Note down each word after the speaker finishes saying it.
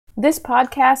This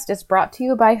podcast is brought to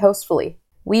you by Hostfully.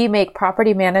 We make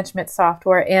property management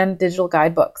software and digital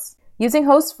guidebooks. Using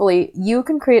Hostfully, you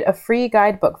can create a free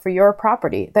guidebook for your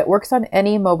property that works on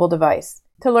any mobile device.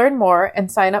 To learn more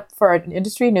and sign up for our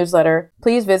industry newsletter,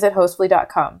 please visit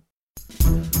hostfully.com.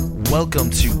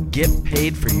 Welcome to Get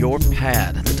Paid for Your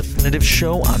Pad, the definitive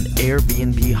show on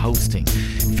Airbnb hosting,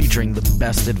 featuring the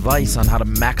best advice on how to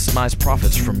maximize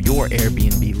profits from your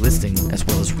Airbnb listing, as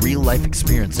well as real-life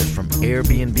experiences from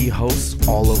Airbnb hosts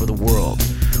all over the world.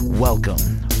 Welcome.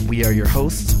 We are your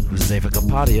hosts, Josefa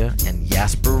Kapadia and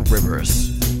Jasper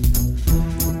Rivers.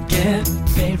 Get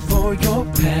paid for your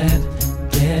pad.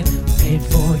 Get paid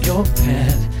for your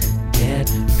pad.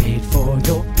 Get paid for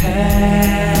your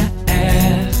pad.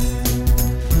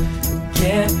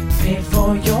 Get paid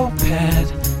for your pad.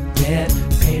 Get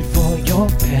paid for your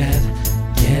pad.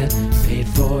 Get paid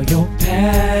for your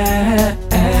pad.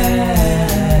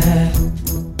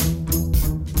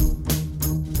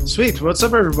 Sweet. What's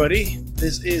up, everybody?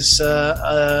 This is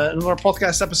another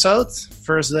podcast episode,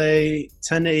 Thursday,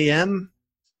 10 a.m.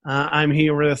 I'm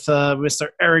here with Mr.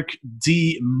 Eric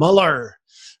D. Muller.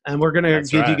 And we're going to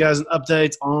give you guys an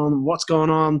update on what's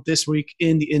going on this week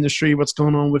in the industry, what's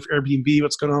going on with Airbnb,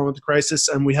 what's going on with the crisis.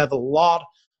 And we have a lot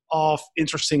of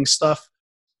interesting stuff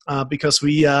because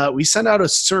we sent out a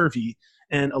survey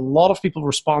and a lot of people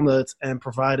responded and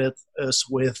provided us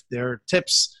with their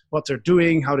tips, what they're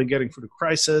doing, how they're getting through the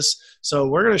crisis. So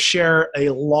we're going to share a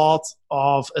lot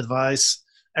of advice.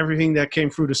 Everything that came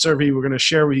through the survey, we're going to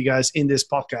share with you guys in this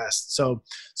podcast. So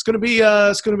it's going to be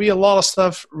a lot of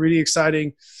stuff, really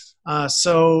exciting.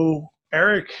 So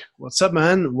Eric, what's up,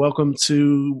 man? Welcome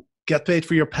to Get Paid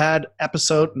for Your Pad,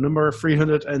 episode number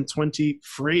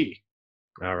 323.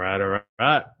 All right.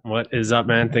 What is up,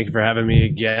 man? Thank you for having me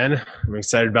again. I'm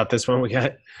excited about this one. We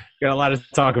got a lot to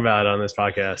talk about on this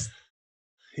podcast.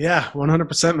 Yeah,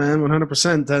 100%, man,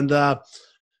 100%. And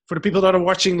for the people that are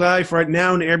watching live right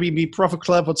now in the Airbnb Profit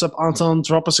Club, what's up, Anton?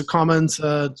 Drop us a comment.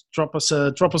 Drop us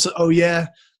a oh yeah.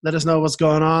 Let us know what's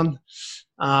going on.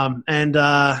 And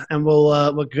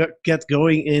we'll get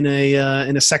going in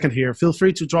a second here. Feel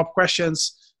free to drop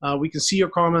questions. We can see your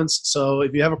comments. So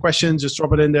if you have a question, just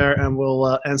drop it in there and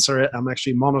we'll answer it. I'm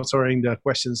actually monitoring the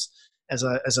questions as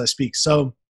I speak.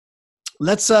 So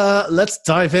let's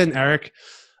dive in, Eric.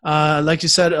 Like you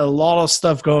said, a lot of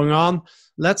stuff going on.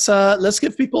 Let's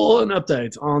give people an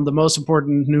update on the most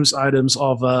important news items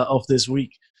of this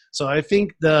week. So I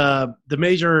think the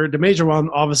major one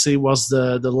obviously was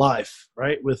the live,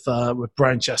 right, with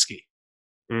Brian Chesky.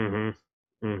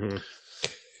 Mm-hmm. Mm-hmm.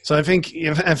 So I think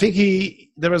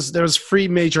there was three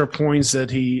major points that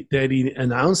he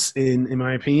announced in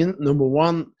my opinion. Number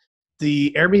one,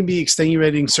 the Airbnb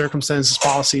extenuating circumstances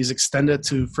policy is extended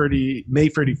to May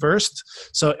 31st.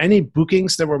 So any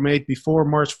bookings that were made before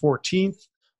March 14th,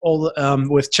 all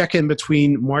with check-in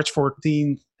between March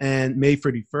 14th and May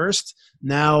 31st,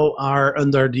 now are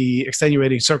under the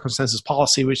extenuating circumstances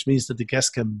policy, which means that the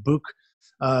guest can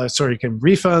can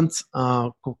refund,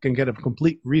 can get a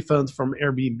complete refund from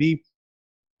Airbnb.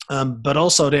 But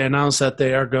also they announced that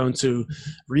they are going to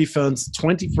refund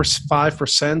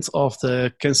 25% of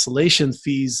the cancellation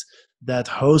fees that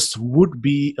hosts would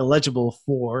be eligible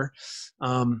for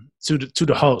to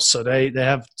the host. So they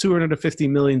have $250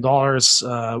 million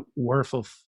worth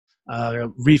of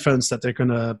refunds that they're going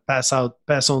to pass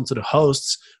on to the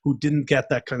hosts who didn't get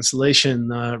that cancellation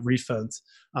refund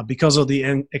because of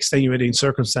the extenuating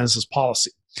circumstances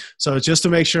policy. So just to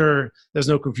make sure there's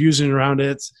no confusion around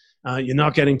it, you're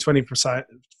not getting 25%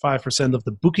 of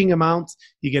the booking amount.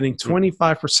 You're getting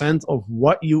 25% of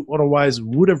what you otherwise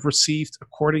would have received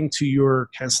according to your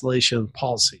cancellation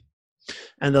policy.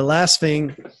 And the last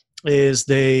thing is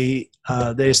they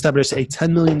established a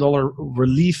 $10 million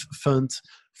relief fund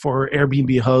for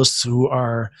Airbnb hosts who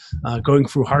are going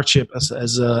through hardship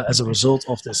as a result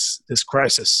of this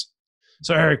crisis.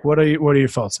 So Eric, what are your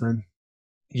thoughts, man?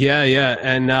 Yeah,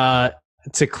 and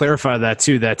to clarify that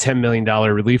too, that $10 million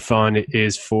relief fund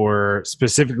is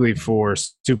specifically for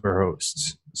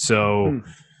superhosts. So,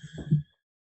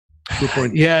 good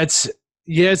point. Yeah, it's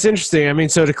interesting. I mean,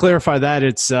 so to clarify that,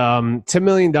 it's $10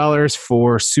 million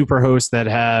for superhosts that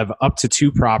have up to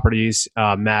 2 properties,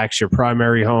 max, your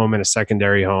primary home and a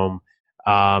secondary home.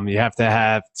 You have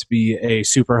to be a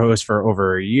superhost for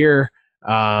over a year.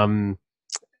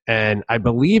 And I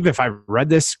believe if I read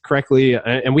this correctly,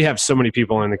 and we have so many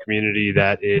people in the community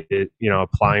that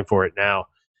applying for it now,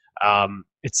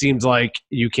 it seems like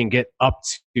you can get up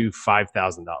to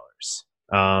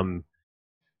 $5,000,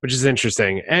 which is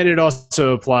interesting. And it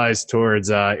also applies towards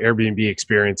Airbnb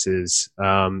experiences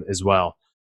as well.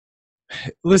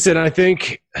 Listen, I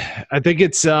think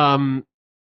it's I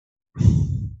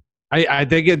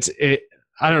think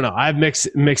I don't know. I have mixed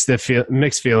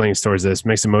feelings towards this,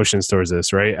 mixed emotions towards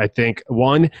this, right? I think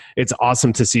one, it's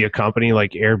awesome to see a company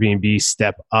like Airbnb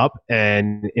step up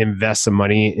and invest some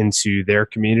money into their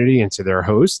community, into their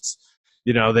hosts.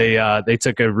 You know, they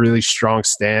took a really strong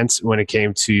stance when it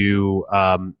came to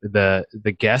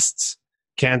the guests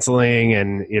canceling,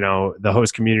 and you know, the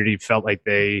host community felt like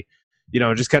they, you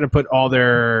know, just kind of put all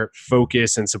their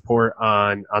focus and support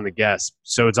on the guests.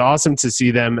 So it's awesome to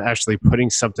see them actually putting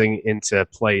something into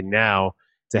play now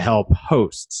to help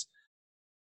hosts.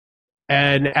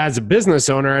 And as a business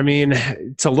owner, I mean,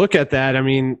 to look at that, I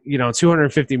mean, you know,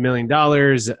 $250 million,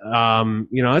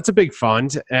 you know, that's a big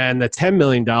fund. And the $10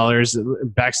 million,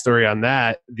 backstory on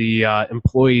that, the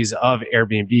employees of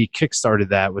Airbnb kickstarted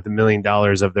that with $1 million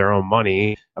of their own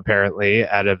money, apparently,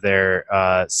 out of their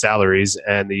salaries.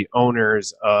 And the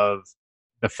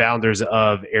founders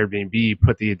of Airbnb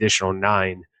put the additional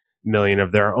 $9 million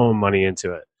of their own money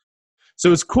into it. So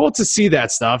it's cool to see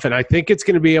that stuff, and I think it's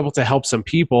going to be able to help some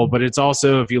people. But it's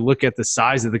also, if you look at the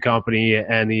size of the company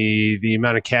and the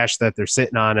amount of cash that they're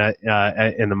sitting on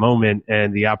in the moment,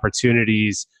 and the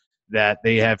opportunities that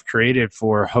they have created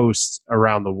for hosts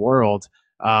around the world,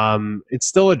 it's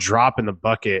still a drop in the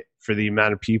bucket for the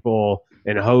amount of people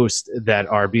and hosts that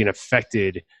are being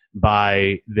affected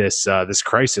by this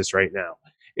crisis right now.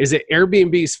 Is it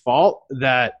Airbnb's fault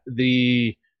that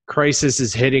the crisis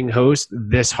is hitting hosts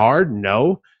this hard?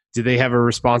 No. Do they have a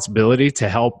responsibility to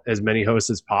help as many hosts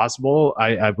as possible?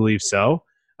 I believe so.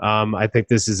 I think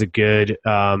this is a good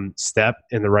step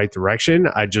in the right direction.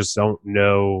 I just don't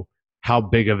know how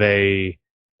big of a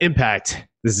impact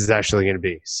this is actually going to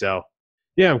be. So,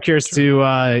 yeah, I'm curious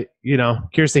to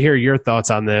curious to hear your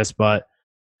thoughts on this. But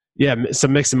yeah,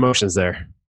 some mixed emotions there.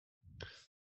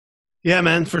 Yeah,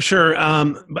 man, for sure.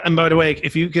 And by the way,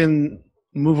 if you can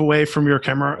move away from your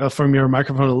camera, from your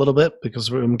microphone a little bit, because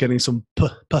I'm getting some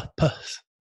pus.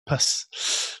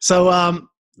 So,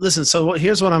 listen. So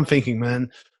here's what I'm thinking, man.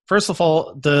 First of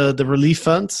all, the relief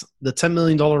fund, the $10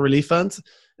 million relief fund.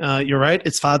 You're right.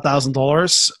 It's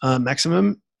 $5,000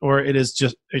 maximum, or it's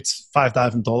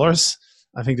 $5,000.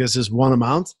 I think this is one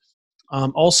amount.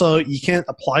 Also, you can't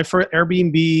apply for it.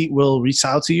 Airbnb will reach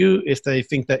out to you if they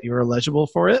think that you're eligible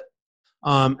for it.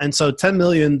 And so 10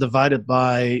 million divided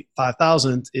by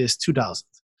 5,000 is 2,000,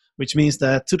 which means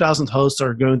that 2,000 hosts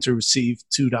are going to receive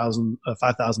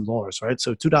 $5,000, right?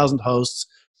 So 2,000 hosts.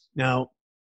 Now,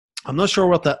 I'm not sure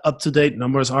what the up-to-date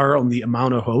numbers are on the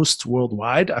amount of hosts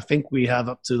worldwide. I think we have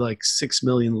up to like 6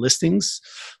 million listings.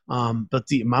 But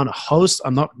the amount of hosts,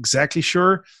 I'm not exactly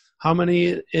sure how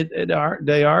many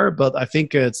they are, but I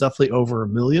think it's definitely over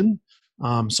 1 million.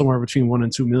 Somewhere between 1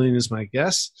 and 2 million is my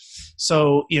guess.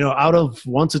 So, you know, out of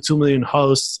 1 to 2 million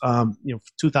hosts,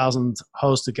 2,000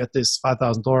 hosts to get this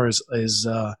 $5,000 is,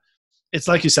 it's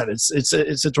like you said,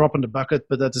 it's a drop in the bucket,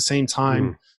 but at the same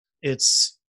time,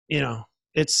 it's better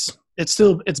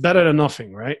than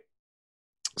nothing, right?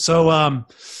 So,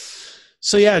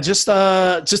 yeah, just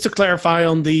to clarify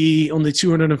on the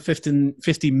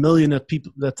 250 million that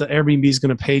the Airbnb is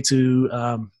going to pay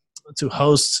to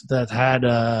hosts that had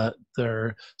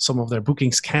some of their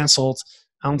bookings canceled.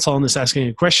 Anton is asking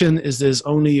a question: is this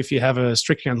only if you have a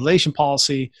strict cancellation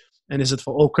policy, and is it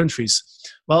for all countries?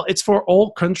 Well, it's for all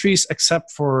countries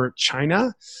except for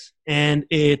China, and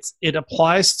it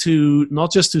applies to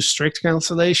not just to strict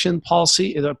cancellation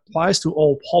policy. It applies to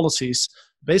all policies.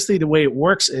 Basically, the way it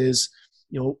works is,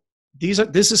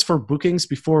 this is for bookings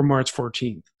before March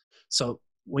 14th. So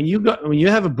when you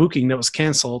have a booking that was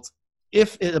canceled,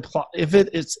 if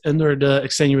it's under the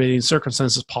extenuating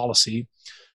circumstances policy,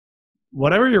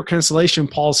 whatever your cancellation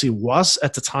policy was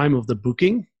at the time of the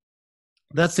booking,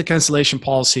 that's the cancellation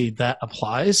policy that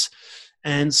applies.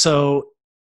 And so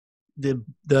the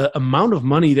amount of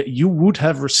money that you would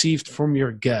have received from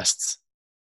your guests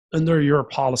under your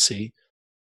policy,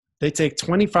 they take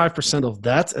 25% of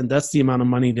that, and that's the amount of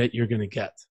money that you're going to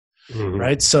get,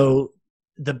 right? So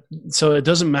it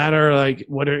doesn't matter like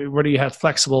whether you have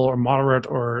flexible or moderate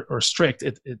or strict.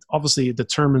 It obviously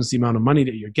determines the amount of money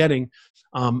that you're getting,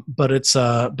 but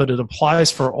it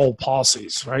applies for all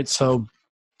policies, right? So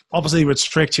obviously with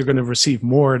strict, you're going to receive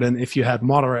more than if you had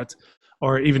moderate,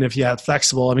 or even if you had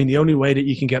flexible. I mean, the only way that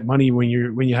you can get money when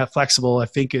you have flexible, I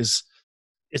think, is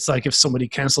it's like if somebody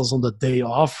cancels on the day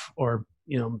off, or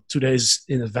 2 days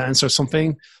in advance or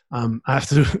something. I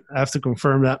have to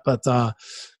confirm that, but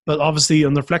obviously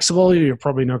on the flexible, you're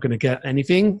probably not going to get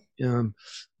anything.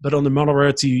 But on the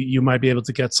moderate, you might be able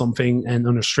to get something, and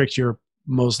on the strict, you're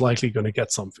most likely going to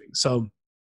get something. So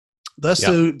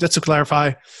Just to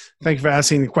clarify, thank you for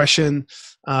asking the question.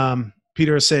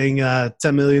 Peter is saying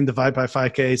 10 million divided by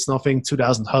 5K. It's nothing.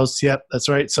 2,000 hosts. Yep, that's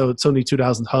right. So it's only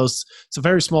 2,000 hosts. It's a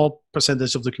very small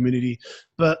percentage of the community,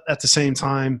 but at the same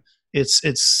time,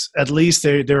 it's at least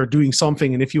they're doing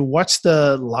something. And if you watch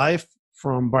the live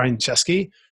from Brian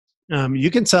Chesky,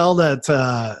 you can tell that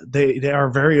they are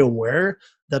very aware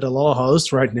that a lot of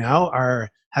hosts right now are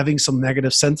having some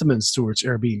negative sentiments towards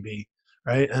Airbnb,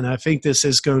 right? And I think this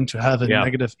is going to have a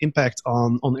negative impact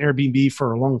on Airbnb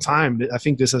for a long time. I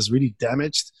think this has really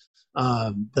damaged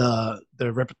Airbnb's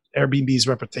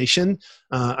reputation.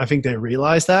 I think they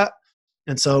realize that.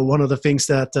 And so one of the things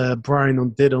that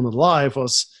Brian did on the live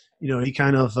was, he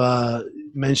kind of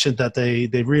mentioned that they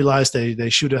realized they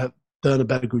should have done a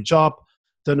better job,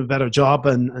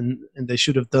 and they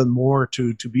should have done more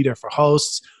to be there for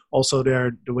hosts. Also,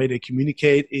 the way they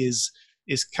communicate is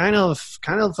kind of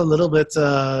a little bit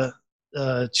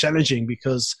challenging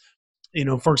because,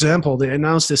 for example, they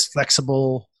announced this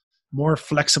more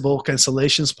flexible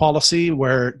cancellations policy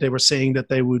where they were saying that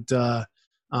they would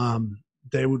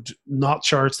not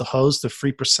charge the host the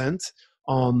 3%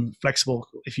 on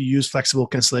if you use flexible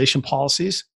cancellation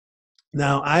policies.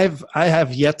 Now, I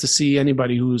have yet to see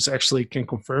anybody who's actually can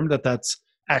confirm that that's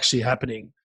actually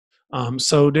happening.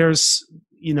 So there's,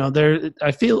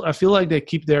 I feel like they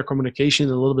keep their communication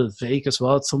a little bit vague as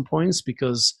well at some points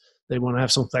because they want to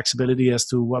have some flexibility as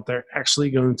to what they're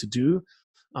actually going to do.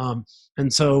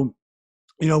 And so,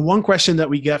 one question that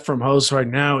we get from hosts right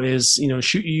now is,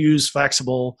 should you use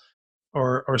flexible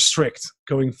or strict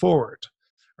going forward,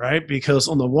 right? Because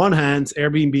on the one hand,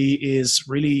 Airbnb is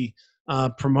really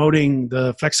promoting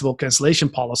the flexible cancellation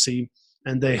policy,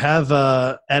 and they have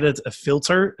added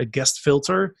a guest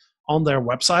filter on their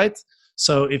website.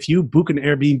 So if you book an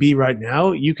Airbnb right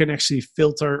now, you can actually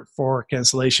filter for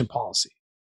cancellation policy.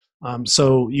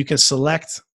 So you can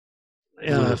select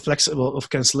flexible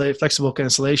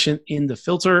cancellation in the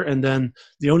filter, and then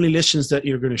the only listings that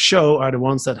you're going to show are the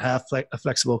ones that have a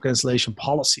flexible cancellation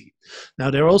policy.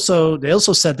 Now they also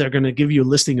said they're going to give you a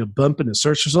listing a bump in the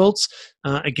search results.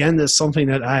 Again, that's something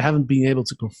that I haven't been able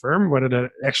to confirm whether they're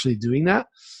actually doing that.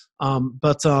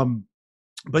 But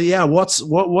yeah, what's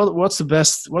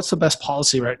the best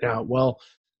policy right now? Well,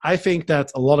 I think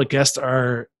that a lot of guests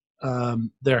are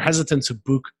they're hesitant to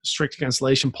book strict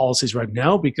cancellation policies right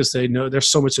now because they know there's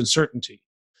so much uncertainty,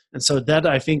 and so that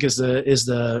I think is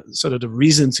the sort of the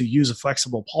reason to use a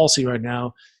flexible policy right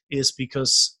now is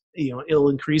because it'll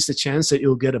increase the chance that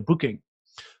you'll get a booking,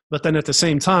 but then at the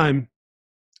same time,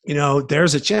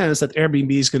 there's a chance that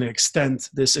Airbnb is going to extend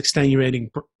this extenuating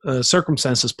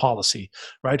circumstances policy,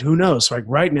 right? Who knows? Like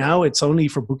right now, it's only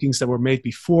for bookings that were made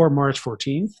before March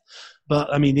 14th.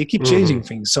 But I mean, they keep changing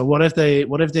things. So what if they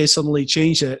suddenly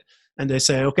change it and they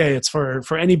say, okay, it's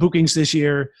for any bookings this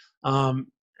year, and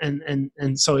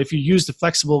so if you use the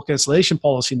flexible cancellation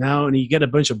policy now and you get a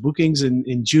bunch of bookings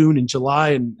in June and July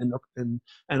and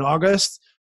August,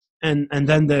 and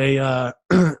then they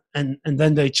and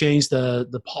then they change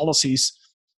the policies.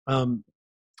 I'm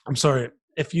sorry,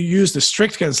 if you use the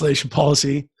strict cancellation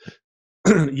policy,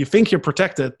 you think you're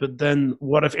protected, but then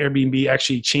what if Airbnb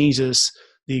actually changes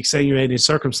the extenuating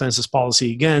circumstances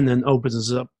policy again and opens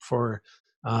it up for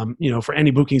for any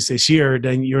bookings this year?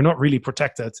 Then you're not really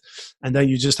protected, and then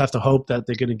you just have to hope that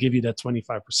they're going to give you that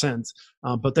 25%.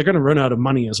 But they're going to run out of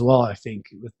money as well, I think,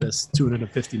 with this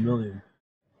 $250 million.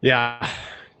 Yeah,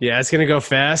 it's going to go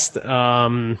fast.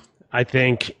 I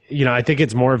think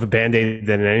it's more of a Band-Aid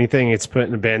than anything. It's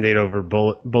putting a Band-Aid over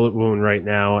bullet wound right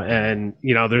now, and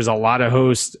there's a lot of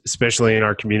hosts, especially in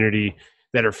our community,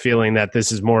 that are feeling that this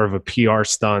is more of a PR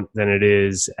stunt than it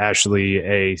is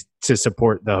actually to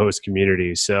support the host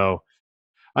community. So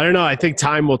I don't know. I think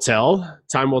time will tell.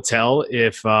 Time will tell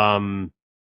if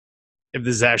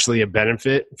this is actually a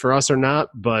benefit for us or not.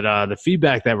 But the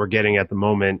feedback that we're getting at the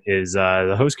moment is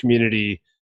the host community,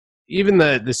 even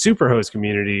the super host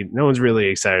community, no one's really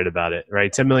excited about it,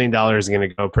 right? $10 million is going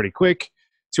to go pretty quick.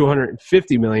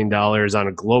 $250 million on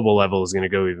a global level is going to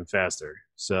go even faster.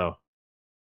 So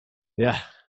yeah,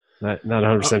 not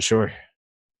 100% sure.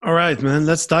 All right, man.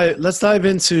 Let's dive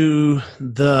into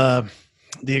the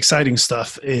exciting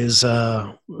stuff. Is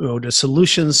the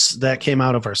solutions that came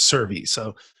out of our survey.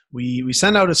 So we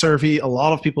sent out a survey. A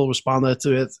lot of people responded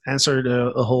to it, answered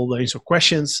a whole range of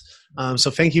questions. So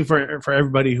thank you for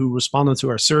everybody who responded to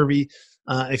our survey.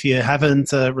 If you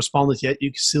haven't responded yet,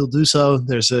 you can still do so.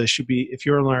 Should be, if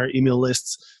you're on our email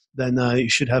lists, then you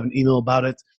should have an email about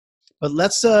it. But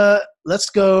let's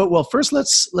go. Well, first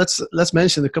let's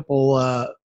mention a couple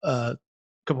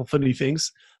funny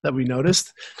things that we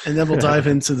noticed, and then we'll dive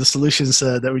into the solutions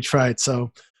that we tried.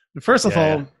 So First of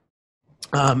Yeah,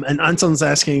 all, and Anton's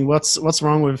asking what's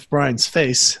wrong with Brian's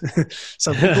face.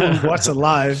 So people who watch it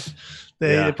live,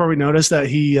 they probably noticed that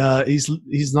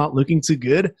he's not looking too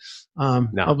good. No.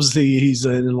 Obviously, he's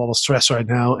in a lot of stress right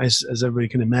now, as everybody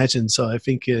can imagine. So I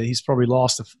think he's probably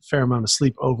lost a fair amount of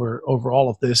sleep over all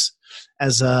of this,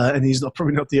 and he's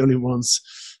probably not the only ones.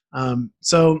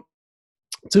 So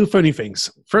two funny things.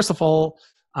 First of all,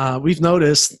 we've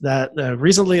noticed that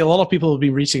recently a lot of people have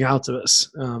been reaching out to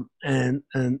us, and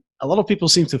a lot of people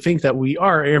seem to think that we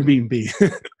are Airbnb.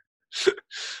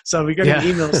 So we got an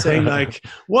email saying like,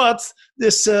 "What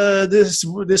this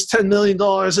 $10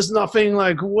 million is nothing.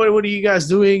 Like, what are you guys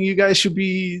doing? You guys should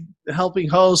be helping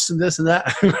hosts and this and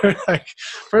that." Like,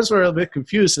 first we're a bit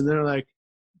confused, and they're like,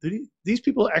 "These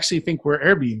people actually think we're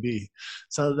Airbnb."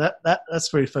 So that's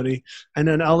pretty funny. And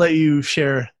then I'll let you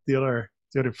share the other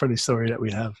funny story that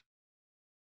we have.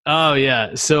 Oh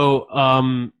yeah. So,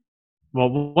 well,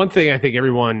 one thing I think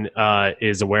everyone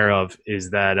is aware of is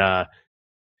that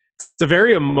it's a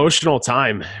very emotional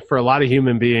time for a lot of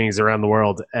human beings around the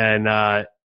world, and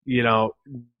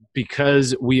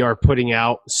because we are putting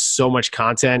out so much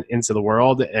content into the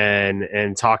world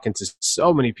and talking to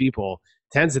so many people,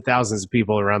 tens of thousands of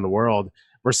people around the world,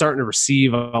 we're starting to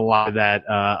receive a lot of that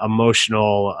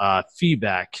emotional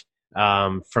feedback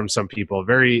from some people,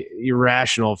 very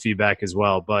irrational feedback as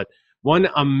well. But one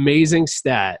amazing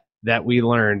stat that we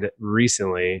learned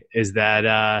recently is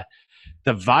that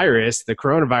the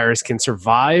coronavirus, can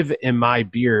survive in my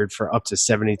beard for up to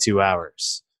 72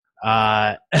 hours.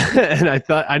 And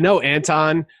I know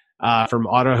Anton from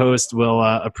AutoHost will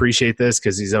appreciate this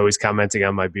because he's always commenting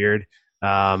on my beard.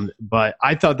 But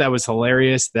I thought that was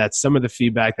hilarious that some of the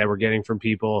feedback that we're getting from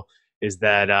people is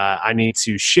that I need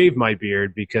to shave my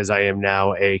beard because I am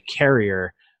now a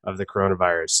carrier of the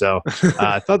coronavirus. So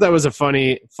I thought that was a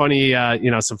funny,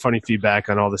 some funny feedback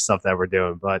on all the stuff that we're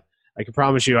doing. But I can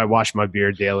promise you I wash my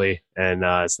beard daily, and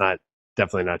it's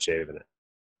definitely not shaving it.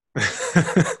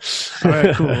 All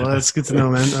right, cool. Well, that's good to know,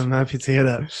 man. I'm happy to hear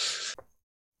that.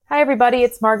 Hi, everybody.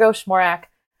 It's Margot Schmorak.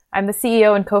 I'm the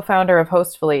CEO and co-founder of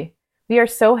Hostfully. We are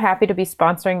so happy to be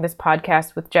sponsoring this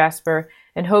podcast with Jasper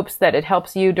in hopes that it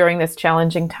helps you during this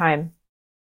challenging time.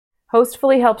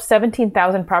 Hostfully helps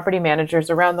 17,000 property managers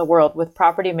around the world with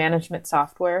property management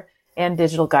software and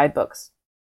digital guidebooks.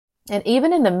 And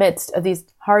even in the midst of these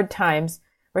hard times,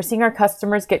 we're seeing our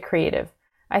customers get creative.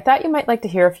 I thought you might like to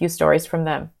hear a few stories from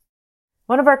them.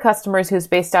 One of our customers, who's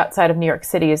based outside of New York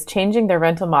City, is changing their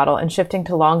rental model and shifting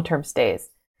to long-term stays.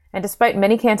 And despite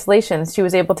many cancellations, she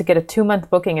was able to get a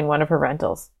 2-month booking in one of her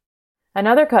rentals.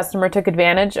 Another customer took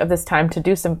advantage of this time to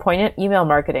do some poignant email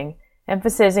marketing,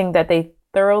 emphasizing that they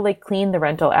thoroughly clean the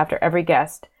rental after every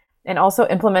guest, and also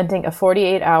implementing a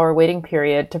 48-hour waiting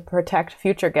period to protect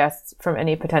future guests from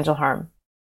any potential harm.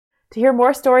 To hear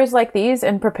more stories like these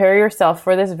and prepare yourself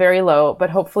for this very low, but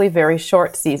hopefully very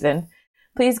short season,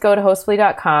 please go to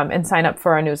hostfully.com and sign up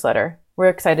for our newsletter. We're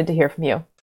excited to hear from you.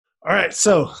 All right,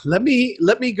 so let me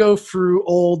go through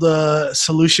all the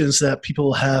solutions that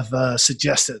people have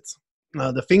suggested,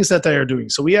 the things that they are doing.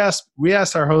 So we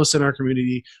asked our hosts in our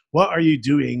community, what are you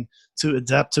doing to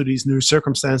adapt to these new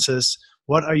circumstances?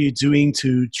 What are you doing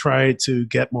to try to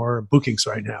get more bookings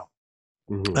right now?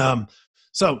 Mm-hmm.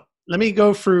 So let me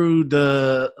go through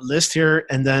the list here,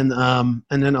 and then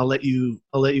I'll let you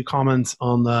comment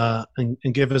on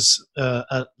and give us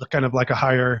a kind of like a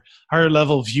higher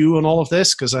level view on all of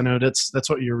this, because I know that's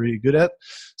what you're really good at.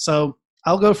 So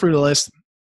I'll go through the list.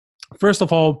 First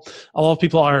of all, a lot of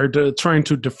people are trying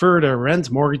to defer their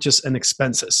rent, mortgages, and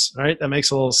expenses. Right, that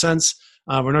makes a little sense.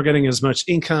 We're not getting as much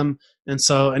income, and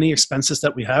so any expenses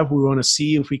that we have, we want to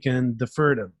see if we can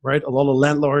defer them, right? A lot of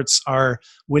landlords are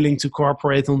willing to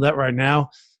cooperate on that right now.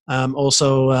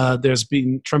 Also,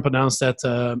 Trump announced that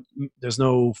there's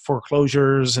no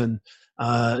foreclosures and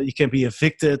you can't be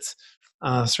evicted,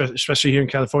 especially here in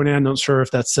California. I'm not sure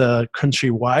if that's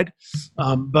countrywide,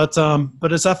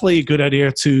 but it's definitely a good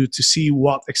idea to see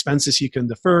what expenses you can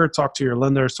defer, talk to your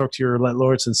lenders, talk to your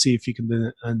landlords, and see if you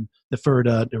can defer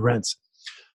the rents.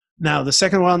 Now, the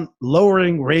second one,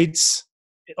 lowering rates.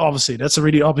 Obviously, that's a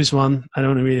really obvious one. I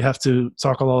don't really have to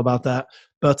talk a lot about that.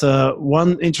 But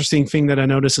one interesting thing that I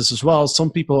noticed is as well,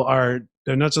 some people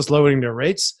they're not just lowering their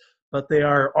rates, but they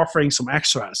are offering some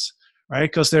extras,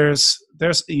 right? Because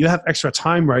you have extra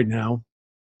time right now.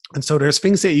 And so there's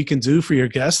things that you can do for your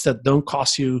guests that don't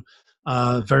cost you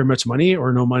very much money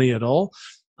or no money at all,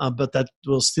 but that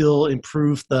will still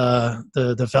improve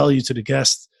the value to the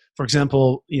guest. For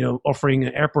example, offering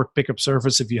an airport pickup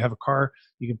service. If you have a car,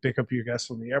 you can pick up your guests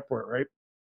from the airport, right?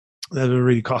 that will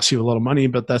really cost you a lot of money,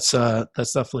 but that's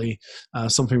definitely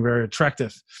something very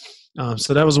attractive.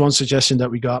 So that was one suggestion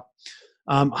that we got.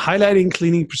 Highlighting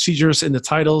cleaning procedures in the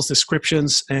titles,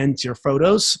 descriptions, and your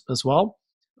photos as well.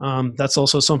 That's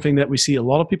also something that we see a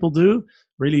lot of people do.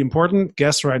 Really important.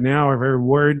 Guests right now are very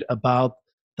worried about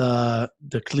the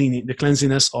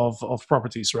cleanliness of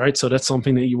properties, right? So that's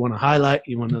something that you want to highlight.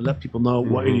 You want to let people know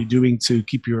what are you doing to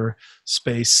keep your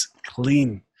space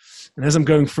clean. And as I'm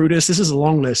going through this is a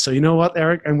long list. So you know what,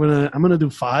 Eric? I'm gonna do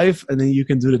 5, and then you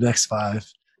can do the next 5.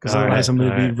 Because otherwise, I'm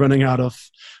going to be running out of.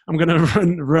 I'm going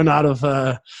to run out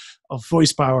of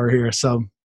voice power here. So,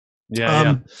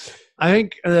 I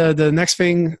think the next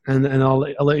thing, and I'll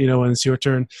let you know when it's your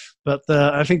turn. But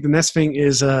I think the next thing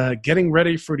is getting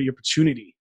ready for the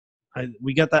opportunity.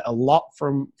 We get that a lot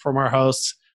from our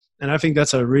hosts, and I think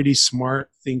that's a really smart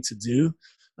thing to do.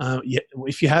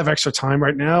 If you have extra time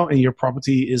right now and your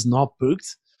property is not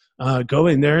booked, go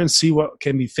in there and see what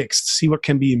can be fixed, see what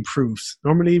can be improved.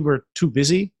 Normally, we're too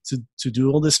busy to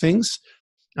do all these things.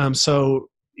 So,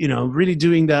 really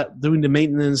doing the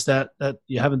maintenance that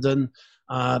you haven't done,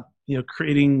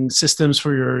 creating systems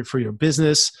for your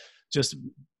business, just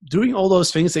doing all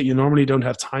those things that you normally don't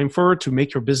have time for to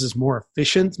make your business more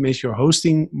efficient, make your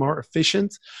hosting more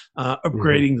efficient,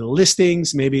 upgrading the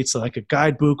listings. Maybe it's like a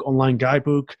guidebook, online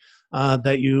guidebook,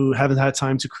 that you haven't had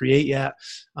time to create yet.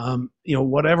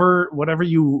 Whatever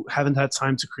you haven't had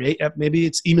time to create yet, maybe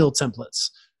it's email templates,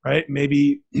 right?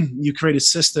 Maybe you create a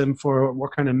system for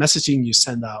what kind of messaging you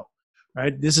send out,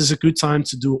 right? This is a good time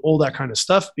to do all that kind of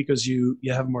stuff because you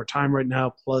have more time right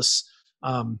now. Plus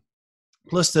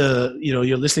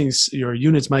your listings, your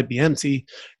units might be empty,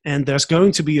 and there's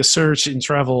going to be a surge in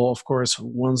travel, of course,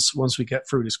 once we get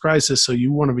through this crisis. So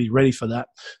you want to be ready for that.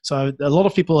 So a lot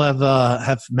of people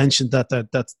have mentioned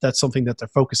that's something that they're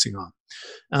focusing on.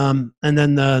 And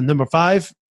then number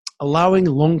 5, allowing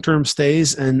long-term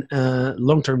stays and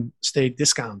long-term stay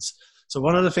discounts. So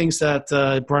one of the things that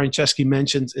Brian Chesky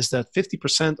mentioned is that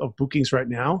 50% of bookings right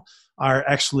now are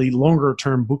actually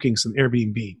longer-term bookings on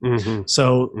Airbnb. Mm-hmm.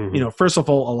 So, first of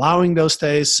all, allowing those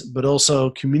stays, but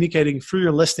also communicating through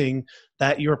your listing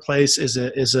that your place is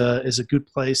a good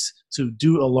place to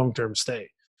do a long-term stay,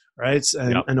 right?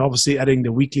 And obviously adding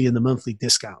the weekly and the monthly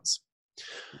discounts.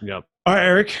 Yep. All right,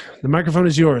 Eric, the microphone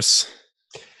is yours.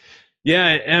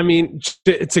 Yeah, I mean,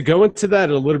 to go into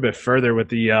that a little bit further with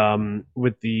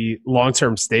the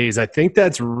long-term stays, I think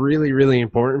that's really, really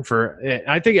important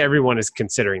I think everyone is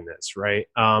considering this, right?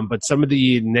 But some of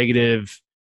the negative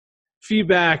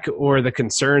feedback or the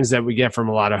concerns that we get from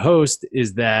a lot of hosts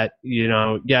is that,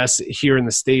 yes, here in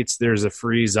the States, there's a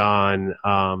freeze on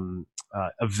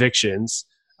evictions.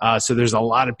 So there's a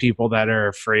lot of people that are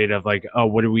afraid of like, oh,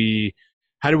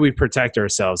 how do we protect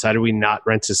ourselves? How do we not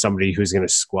rent to somebody who's going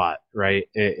to squat, right,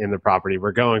 in the property?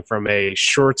 We're going from a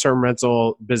short-term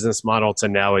rental business model to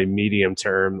now a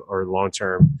medium-term or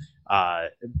long-term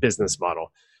business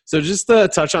model. So just to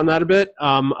touch on that a bit,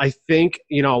 I think,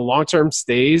 long-term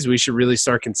stays, we should really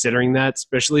start considering that,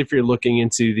 especially if you're looking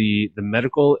into the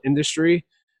medical industry,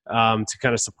 to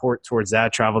kind of support towards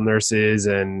that, travel nurses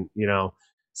and,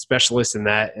 specialists in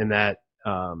that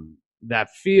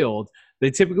field. They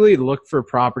typically look for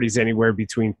properties anywhere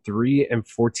between 3 and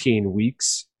 14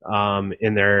 weeks in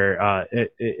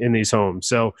these homes.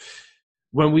 So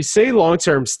when we say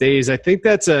long-term stays, I think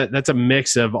that's a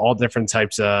mix of all different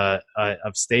types of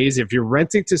stays. If you're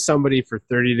renting to somebody for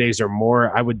 30 days or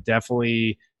more, I would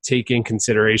definitely take in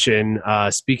consideration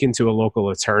speaking to a local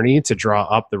attorney to draw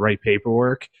up the right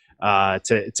paperwork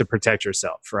to protect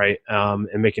yourself, right?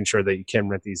 And making sure that you can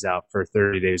rent these out for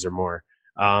 30 days or more.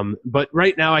 But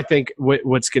right now, I think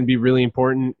what's going to be really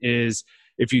important is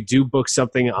if you do book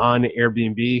something on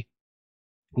Airbnb,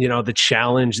 the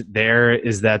challenge there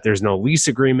is that there's no lease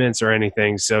agreements or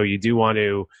anything. So you do want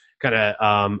to kind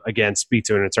of, again, speak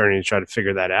to an attorney and try to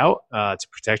figure that out to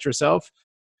protect yourself.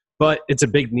 But it's a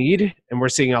big need, and we're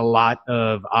seeing a lot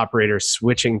of operators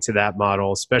switching to that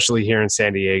model, especially here in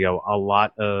San Diego. A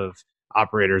lot of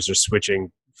operators are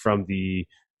switching from the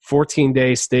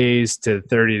 14-day stays to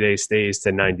 30-day stays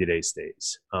to 90-day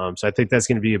stays. So I think that's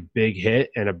going to be a big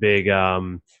hit and a big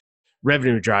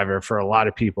revenue driver for a lot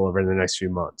of people over the next few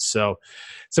months. So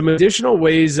some additional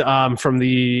ways from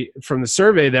the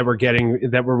survey that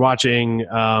we're watching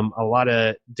a lot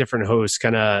of different hosts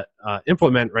kind of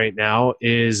implement right now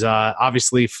is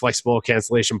obviously flexible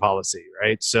cancellation policy,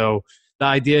 right? So the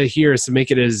idea here is to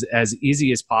make it as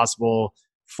easy as possible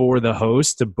for the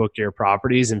host to book your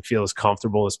properties and feel as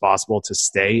comfortable as possible to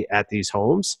stay at these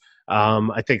homes.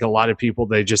 I think a lot of people,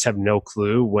 they just have no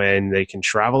clue when they can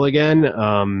travel again,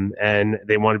 and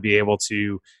they want to be able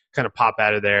to kind of pop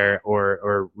out of there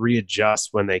or readjust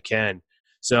when they can.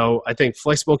 So I think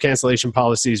flexible cancellation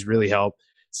policies really help.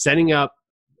 Setting up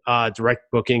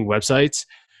direct booking websites.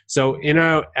 So in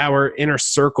our inner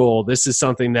circle, this is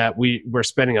something that we're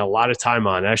spending a lot of time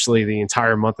on. Actually, the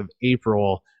entire month of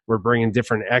April, we're bringing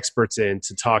different experts in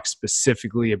to talk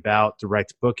specifically about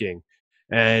direct booking.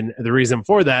 And the reason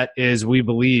for that is we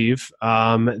believe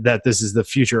that this is the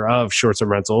future of short-term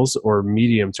rentals or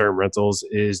medium-term rentals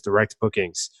is direct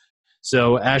bookings.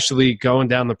 So actually going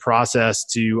down the process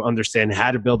to understand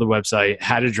how to build a website,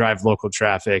 how to drive local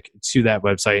traffic to that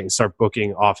website and start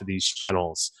booking off of these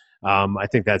channels. I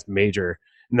think that's major.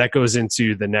 And that goes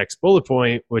into the next bullet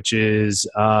point, which is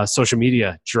social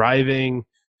media, driving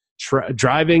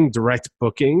direct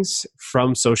bookings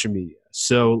from social media.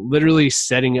 So literally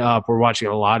setting up, we're watching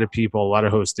a lot of people, a lot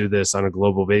of hosts do this on a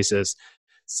global basis,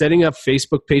 setting up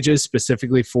Facebook pages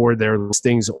specifically for their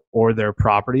listings or their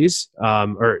properties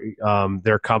or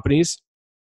their companies.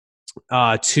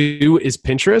 2 is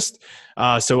Pinterest.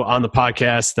 So on the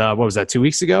podcast, what was that, 2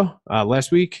 weeks ago?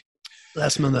 Last week?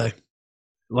 Last Monday,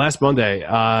 did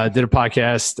a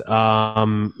podcast,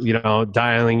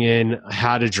 dialing in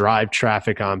how to drive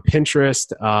traffic on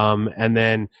Pinterest, and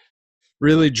then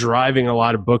really driving a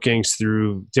lot of bookings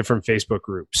through different Facebook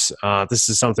groups. This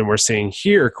is something we're seeing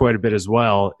here quite a bit as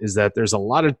well, is that there's a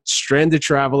lot of stranded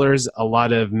travelers, a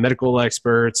lot of medical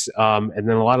experts, and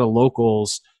then a lot of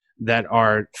locals that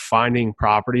are finding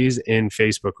properties in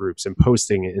Facebook groups and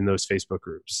posting it in those Facebook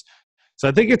groups. So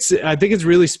I think it's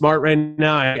really smart right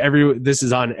now. This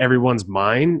is on everyone's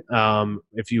mind.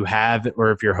 If you have or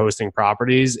if you're hosting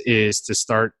properties, is to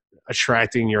start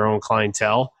attracting your own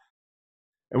clientele.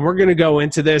 And we're going to go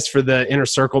into this for the Inner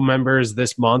Circle members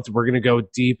this month. We're going to go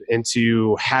deep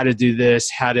into how to do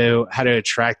this, how to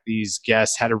attract these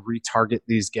guests, how to retarget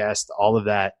these guests, all of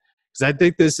that. Because I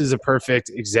think this is a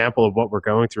perfect example of what we're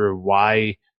going through,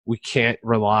 why we can't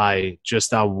rely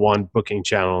just on one booking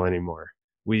channel anymore.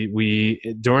 We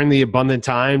during the abundant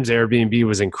times, Airbnb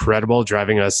was incredible,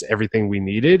 driving us everything we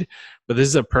needed. But this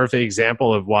is a perfect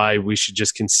example of why we should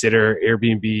just consider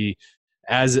Airbnb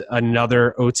as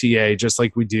another OTA, just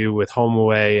like we do with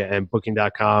HomeAway and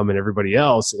Booking.com and everybody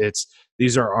else.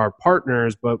 These are our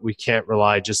partners, but we can't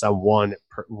rely just on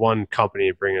one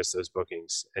company to bring us those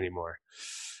bookings anymore.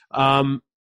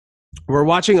 We're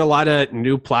watching a lot of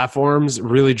new platforms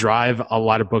really drive a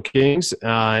lot of bookings.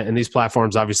 And these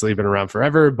platforms obviously have been around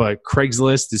forever, but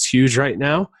Craigslist is huge right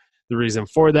now. The reason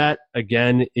for that,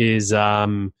 again, is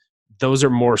those are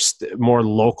more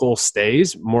local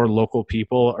stays. More local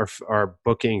people are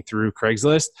booking through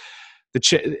Craigslist.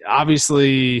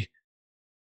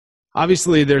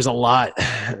 Obviously, there's a lot.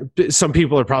 Some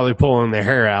people are probably pulling their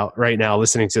hair out right now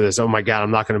listening to this. Oh my God,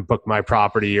 I'm not going to book my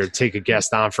property or take a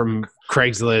guest on from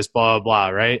Craigslist, blah, blah, blah,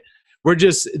 right?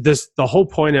 The whole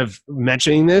point of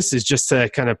mentioning this is just to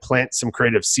kind of plant some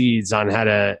creative seeds on how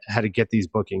to get these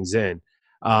bookings in.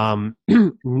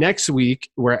 Next week,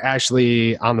 we're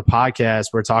actually on the podcast,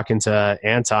 we're talking to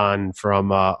Anton from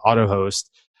AutoHost.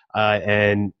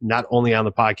 And not only on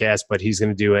the podcast, but he's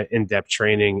going to do an in-depth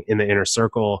training in the Inner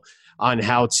Circle on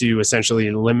how to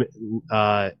essentially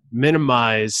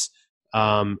minimize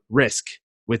risk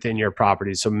within your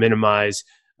property. So minimize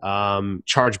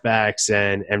chargebacks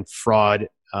and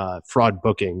fraud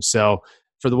bookings. So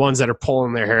for the ones that are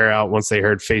pulling their hair out once they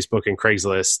heard Facebook and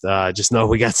Craigslist, just know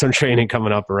we got some training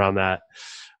coming up around that.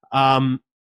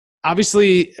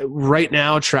 Obviously, right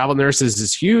now, travel nurses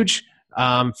is huge.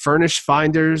 Furnish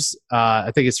Finders,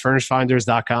 I think it's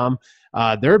furnishfinders.com.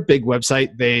 They're a big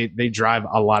website. They drive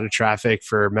a lot of traffic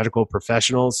for medical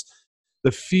professionals.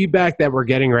 The feedback that we're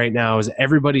getting right now is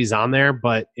everybody's on there,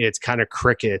 but it's kind of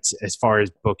crickets as far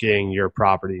as booking your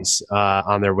properties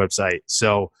on their website.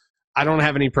 So I don't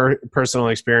have any personal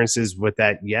experiences with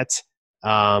that yet.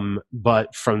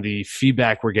 But from the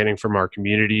feedback we're getting from our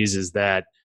communities is that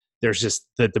there's just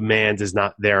the demand is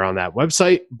not there on that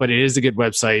website, but it is a good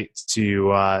website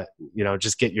to,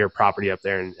 just get your property up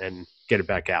there and get it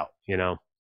back out, And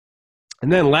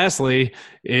then lastly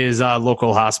is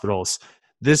local hospitals.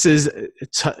 This is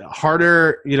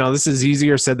harder, this is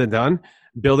easier said than done.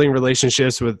 Building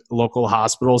relationships with local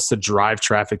hospitals to drive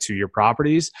traffic to your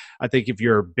properties. I think if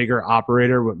you're a bigger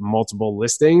operator with multiple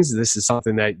listings, this is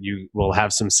something that you will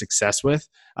have some success with.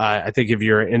 I think if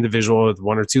you're an individual with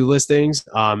 1 or 2 listings,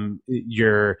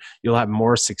 you'll have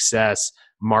more success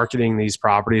marketing these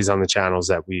properties on the channels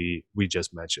that we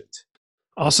just mentioned.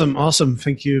 Awesome.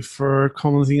 Thank you for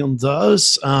commenting on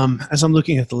those. As I'm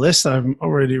looking at the list, I'm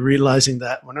already realizing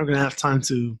that we're not going to have time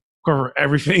to cover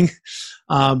everything,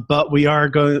 but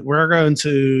we're going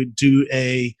to do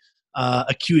a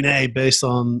a Q&A based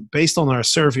on our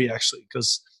survey, actually,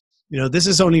 because this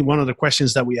is only one of the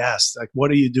questions that we asked, like,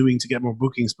 what are you doing to get more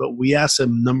bookings? But we asked a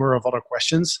number of other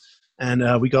questions, and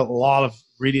we got a lot of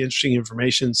really interesting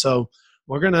information. So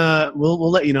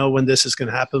we'll let you know when this is going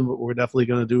to happen, but we're definitely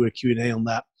going to do a Q&A on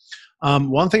that.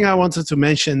 One thing I wanted to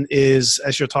mention is,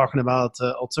 as you're talking about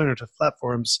alternative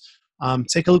platforms,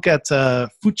 take a look at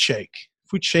Foodshake,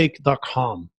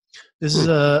 foodshake.com. This is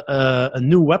a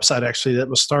new website, actually, that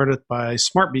was started by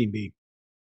SmartBnB.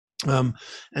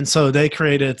 And so they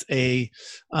created a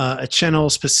channel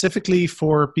specifically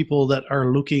for people that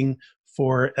are looking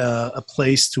for a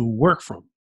place to work from,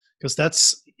 because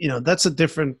that's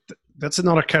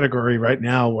another category right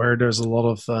now where there's a lot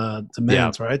of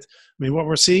demand, right? I mean, what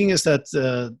we're seeing is that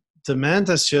demand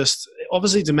has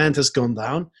gone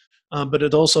down, but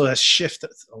it also has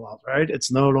shifted a lot, right?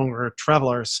 It's no longer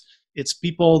travelers. It's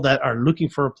people that are looking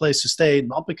for a place to stay,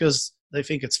 not because they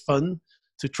think it's fun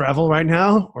to travel right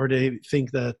now, or they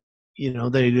think that,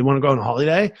 they want to go on a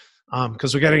holiday.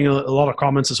 Because we're getting a lot of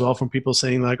comments as well from people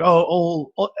saying like, oh,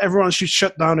 everyone should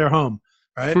shut down their home,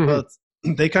 right? But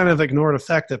they kind of ignore the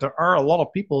fact that there are a lot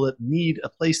of people that need a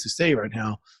place to stay right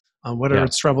now, whether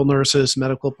it's travel nurses,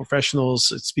 medical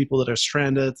professionals, it's people that are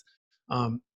stranded,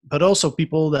 but also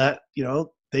people that,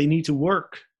 they need to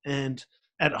work. And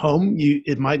at home,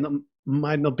 it might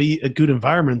not be a good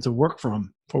environment to work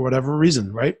from for whatever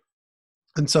reason, right?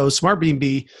 And so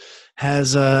SmartBnB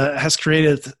has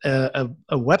created a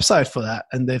website for that,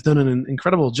 and they've done an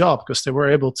incredible job because they were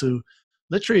able to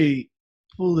literally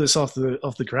pull this off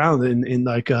the ground in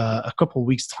like a couple of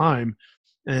weeks' time,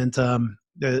 and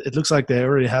it looks like they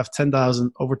already have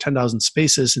over 10,000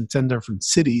 spaces in 10 different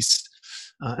cities,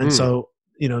 and so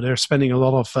they're spending a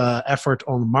lot of effort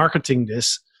on marketing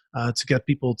this to get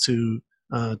people to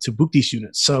book these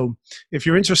units. So if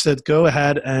you're interested, go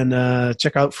ahead and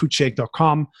check out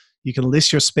foodshake.com. You can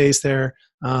list your space there.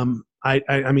 I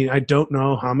mean, I don't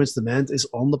know how much demand is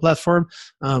on the platform.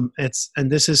 It's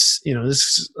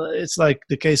like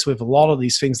the case with a lot of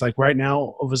these things. Like right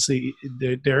now, obviously,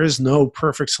 there is no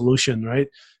perfect solution, right?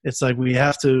 It's like we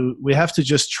have to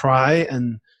just try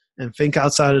and think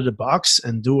outside of the box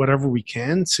and do whatever we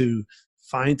can to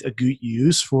find a good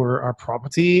use for our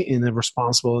property in a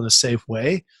responsible and a safe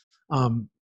way.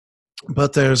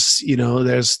 But it's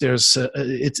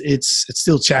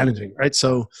still challenging, right?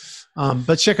 So,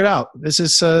 but check it out. This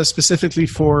is specifically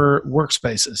for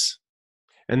workspaces.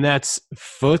 And that's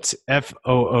Foot,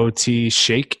 F-O-O-T,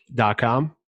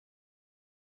 shake.com.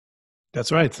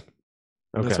 That's right.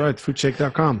 Okay. That's right.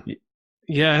 Foodshake.com.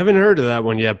 Yeah, I haven't heard of that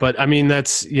one yet, but I mean,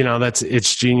 it's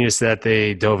genius that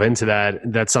they dove into that.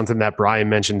 That's something that Brian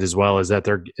mentioned as well, is that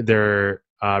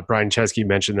Brian Chesky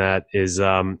mentioned that is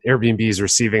Airbnb is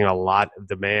receiving a lot of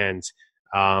demand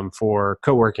for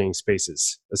co-working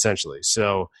spaces, essentially.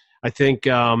 So I think,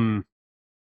 I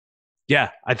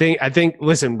think,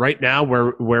 listen, right now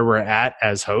where we're at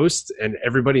as hosts, and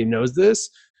everybody knows this,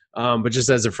 but just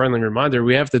as a friendly reminder,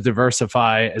 we have to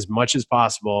diversify as much as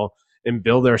possible and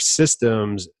build our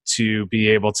systems to be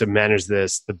able to manage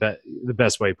this the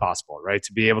best way possible, right?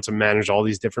 To be able to manage all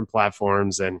these different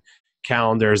platforms and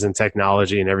calendars and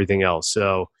technology and everything else.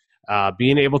 So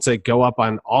being able to go up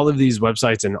on all of these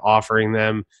websites and offering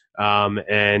them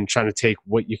and trying to take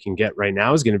what you can get right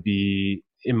now is going to be,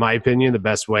 in my opinion, the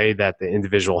best way that the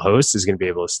individual host is going to be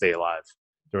able to stay alive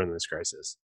during this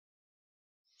crisis.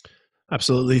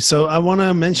 Absolutely. So I want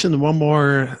to mention one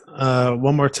more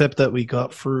tip that we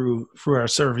got through our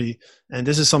survey, and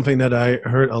this is something that I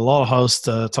heard a lot of hosts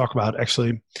talk about,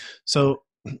 actually. So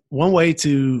one way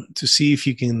to see if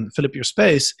you can fill up your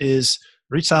space is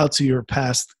reach out to your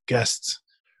past guests,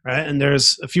 right? And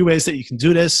there's a few ways that you can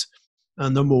do this.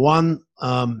 Number one,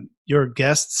 your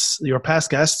past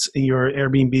guests in your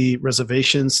Airbnb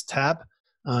reservations tab,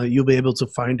 you'll be able to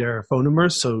find their phone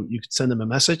numbers, so you could send them a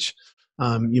message.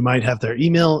 You might have their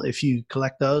email if you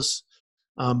collect those,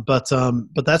 but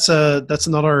that's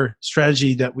another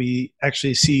strategy that we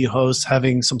actually see hosts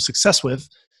having some success with,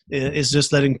 is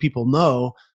just letting people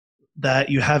know that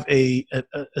you have a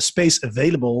space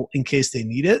available in case they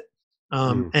need it,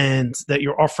 and that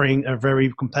you're offering a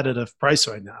very competitive price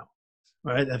right now,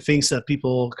 right? And things that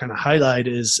people kind of highlight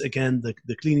is, again,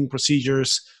 the cleaning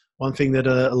procedures. One thing that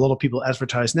a lot of people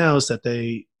advertise now is that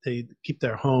they keep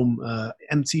their home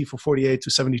empty for 48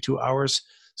 to 72 hours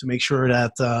to make sure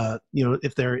that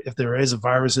if there is a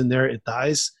virus in there, it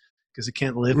dies, because it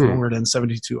can't live longer than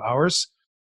 72 hours.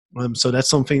 So that's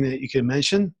something that you can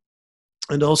mention,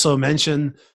 and also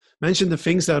mention the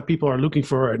things that people are looking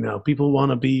for right now. People want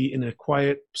to be in a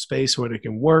quiet space where they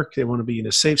can work. They want to be in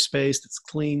a safe space that's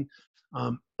clean.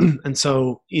 And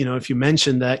so, if you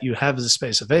mention that you have the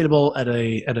space available at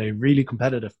a really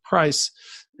competitive price,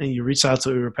 and you reach out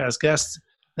to your past guests,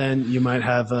 then you might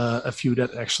have a few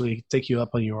that actually take you up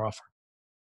on your offer.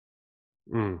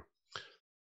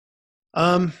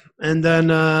 And then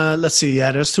let's see.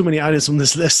 Yeah, there's too many items on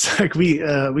this list. Like we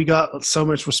got so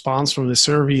much response from the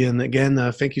survey, and again,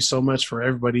 thank you so much for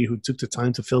everybody who took the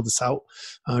time to fill this out,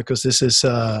 because this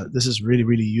is really,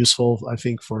 really useful, I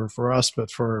think, for us,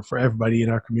 but for everybody in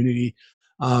our community.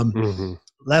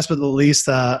 Last but not least,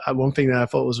 one thing that I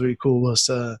thought was really cool was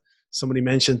somebody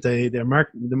mentioned they're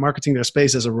marketing their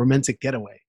space as a romantic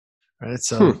getaway, right?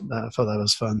 So I thought that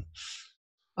was fun.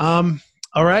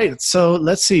 All right, so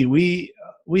let's see. We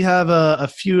have a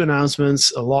few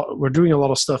announcements. We're doing a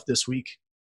lot of stuff this week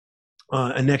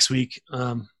and next week.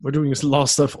 We're doing a lot of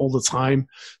stuff all the time.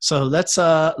 So let's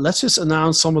just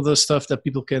announce some of the stuff that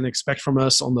people can expect from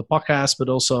us on the podcast, but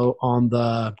also on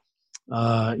the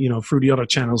through the other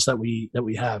channels that we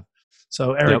have.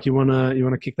 So Eric, you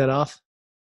wanna kick that off?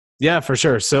 Yeah, for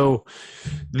sure. So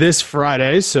this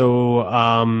Friday,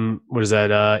 what is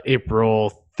that?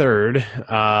 April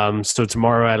 3rd. So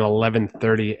tomorrow at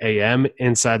 11:30 a.m.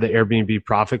 inside the Airbnb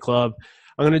Profit Club,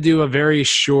 I'm going to do a very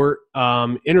short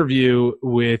interview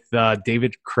with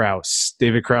David Kraus.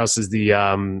 David Kraus is the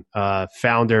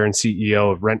founder and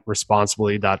CEO of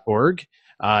rentresponsibly.org.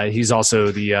 He's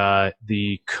also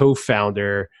the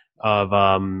co-founder of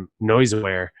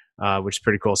NoiseAware, which is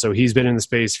pretty cool. So he's been in the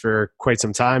space for quite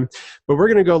some time. But we're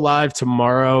going to go live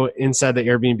tomorrow inside the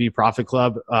Airbnb Profit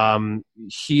Club.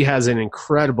 He has an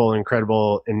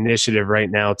incredible initiative right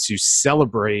now to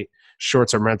celebrate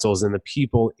short-term rentals and the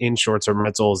people in short-term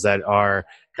rentals that are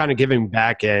kind of giving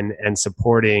back and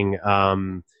supporting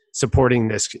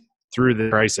this through the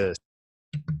crisis.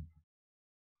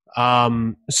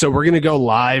 So we're going to go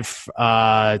live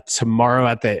tomorrow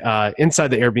at the inside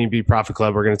the Airbnb Profit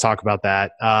Club. We're going to talk about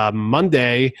that.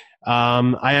 Monday,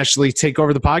 I actually take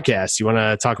over the podcast. You want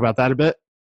to talk about that a bit?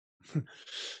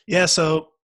 Yeah. So,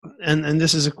 and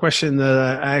this is a question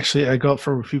that I got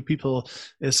from a few people.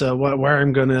 Is where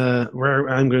I'm going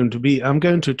to be. I'm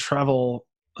going to travel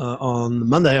on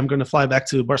Monday. I'm going to fly back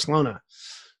to Barcelona.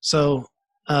 So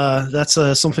that's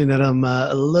something that I'm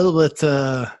a little bit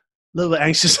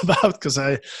anxious about, because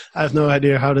I have no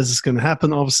idea how this is going to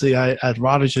happen. Obviously, I'd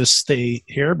rather just stay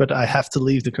here, but I have to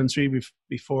leave the country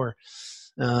before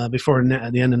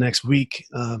the end of next week,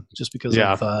 just because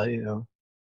of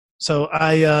So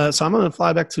I'm going to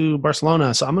fly back to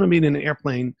Barcelona. So I'm going to be in an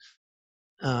airplane.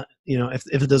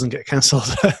 If it doesn't get canceled,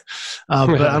 but I'm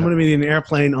going to be in an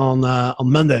airplane on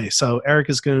Monday. So Eric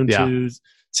is going to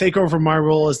take over my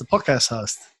role as the podcast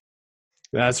host.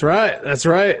 That's right.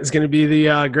 It's going to be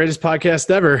the greatest podcast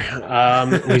ever.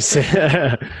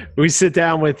 We sit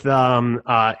down with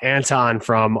Anton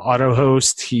from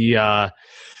AutoHost.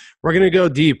 We're going to go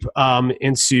deep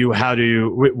into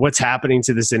what's happening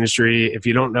to this industry. If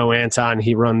you don't know Anton,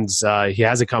 he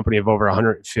has a company of over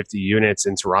 150 units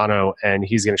in Toronto, and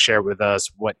he's going to share with us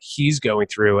what he's going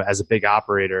through as a big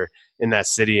operator in that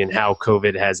city and how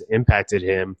COVID has impacted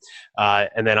him.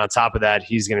 And then on top of that,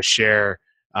 he's going to share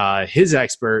his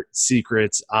expert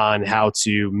secrets on how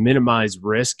to minimize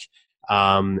risk,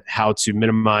 how to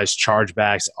minimize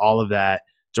chargebacks, all of that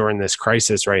during this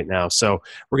crisis right now. So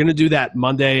we're going to do that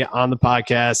Monday on the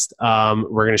podcast.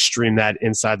 We're going to stream that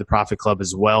inside the Profit Club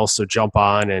as well. So jump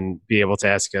on and be able to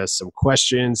ask us some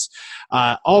questions.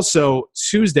 Also,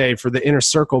 Tuesday for the Inner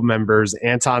Circle members,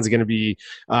 Anton's going to be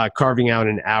carving out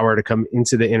an hour to come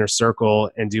into the Inner Circle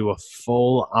and do a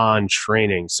full-on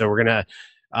training. So we're going to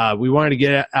we wanted to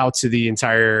get out to the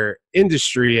entire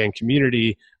industry and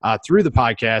community through the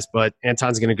podcast, but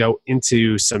Anton's going to go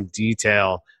into some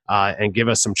detail and give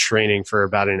us some training for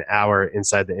about an hour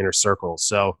inside the Inner Circle.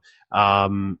 So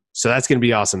that's going to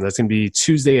be awesome. That's going to be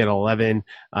Tuesday at 11.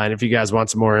 And if you guys want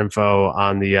some more info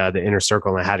on the Inner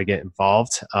Circle and how to get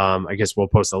involved, I guess we'll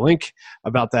post a link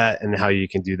about that and how you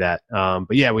can do that.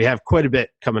 But yeah, we have quite a bit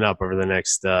coming up over the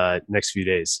next few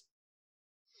days.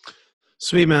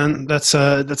 Sweet, man. That's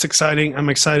exciting. I'm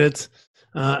excited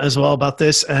as well about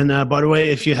this. And by the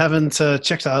way, if you haven't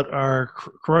checked out our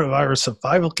coronavirus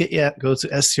survival kit yet, go to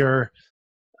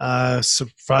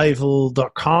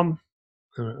strsurvival.com.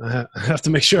 I have to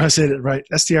make sure I said it right.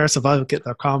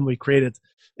 strsurvivalkit.com. We created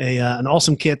an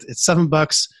awesome kit. It's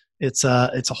 $7. It's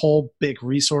a whole big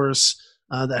resource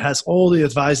that has all the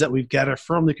advice that we've gathered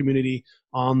from the community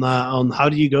on how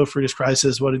do you go through this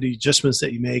crisis, what are the adjustments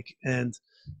that you make, and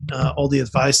all the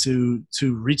advice to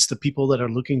reach the people that are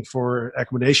looking for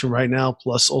accommodation right now,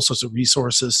 plus all sorts of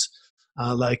resources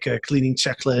like cleaning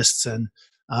checklists and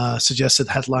suggested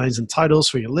headlines and titles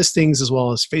for your listings, as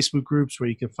well as Facebook groups where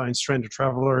you can find stranded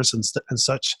travelers and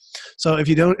such. So if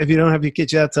you don't have your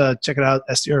kit yet, check it out,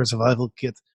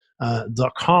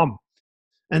 strsurvivalkit.com.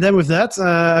 And then with that,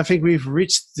 I think we've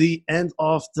reached the end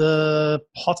of the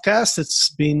podcast. It's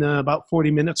been about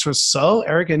 40 minutes or so.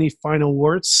 Eric, any final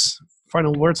words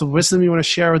of wisdom you want to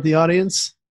share with the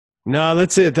audience? No,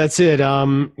 that's it.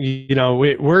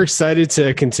 We're excited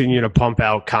to continue to pump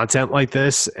out content like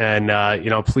this. And,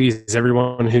 please,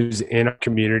 everyone who's in our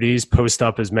communities, post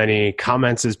up as many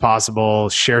comments as possible,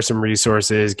 share some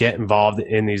resources, get involved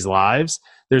in these lives.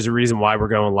 There's a reason why we're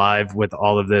going live with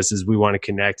all of this is we want to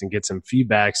connect and get some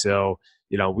feedback. So,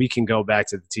 we can go back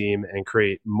to the team and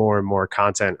create more and more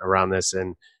content around this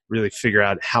and really figure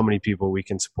out how many people we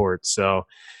can support. So,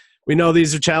 we know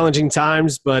these are challenging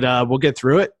times, but we'll get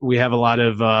through it. We have a lot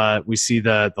of, we see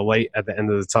the light at the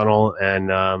end of the tunnel, and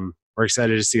we're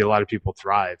excited to see a lot of people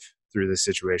thrive through this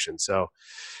situation. So,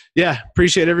 yeah,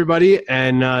 appreciate everybody.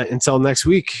 And until next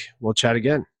week, we'll chat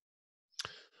again.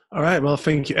 All right. Well,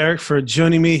 thank you, Eric, for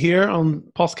joining me here on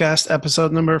podcast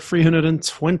episode number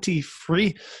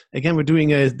 323. Again, we're doing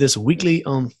this weekly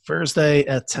on Thursday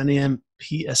at 10 a.m.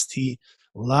 PST.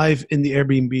 Live in the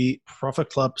Airbnb Profit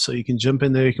Club. So you can jump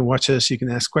in there, you can watch us, you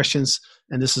can ask questions.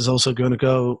 And this is also going to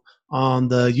go on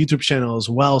the YouTube channel as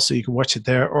well. So you can watch it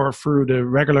there or through the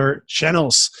regular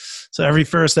channels. So every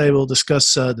Thursday we'll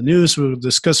discuss the news. We'll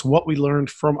discuss what we learned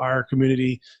from our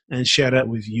community and share that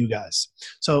with you guys.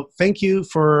 So thank you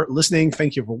for listening.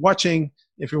 Thank you for watching.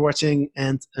 If you're watching,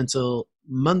 and until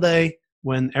Monday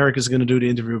when Eric is going to do the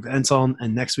interview with Anton.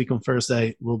 And next week on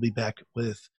Thursday, we'll be back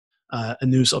with a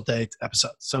news update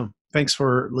episode. So thanks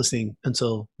for listening.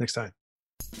 Until next time.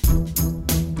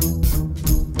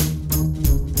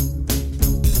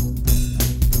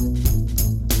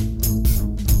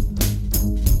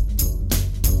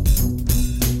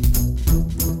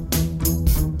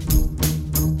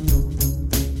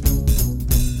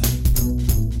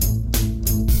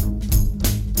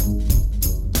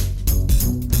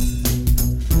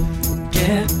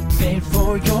 Get paid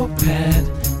for your pet.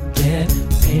 Get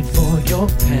paid for your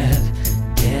pet.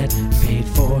 Get paid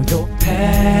for your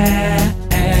pet.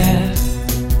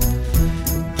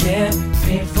 Get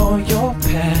paid for your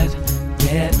pet.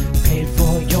 Get paid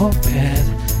for your pet.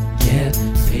 Get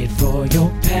paid for your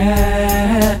pet.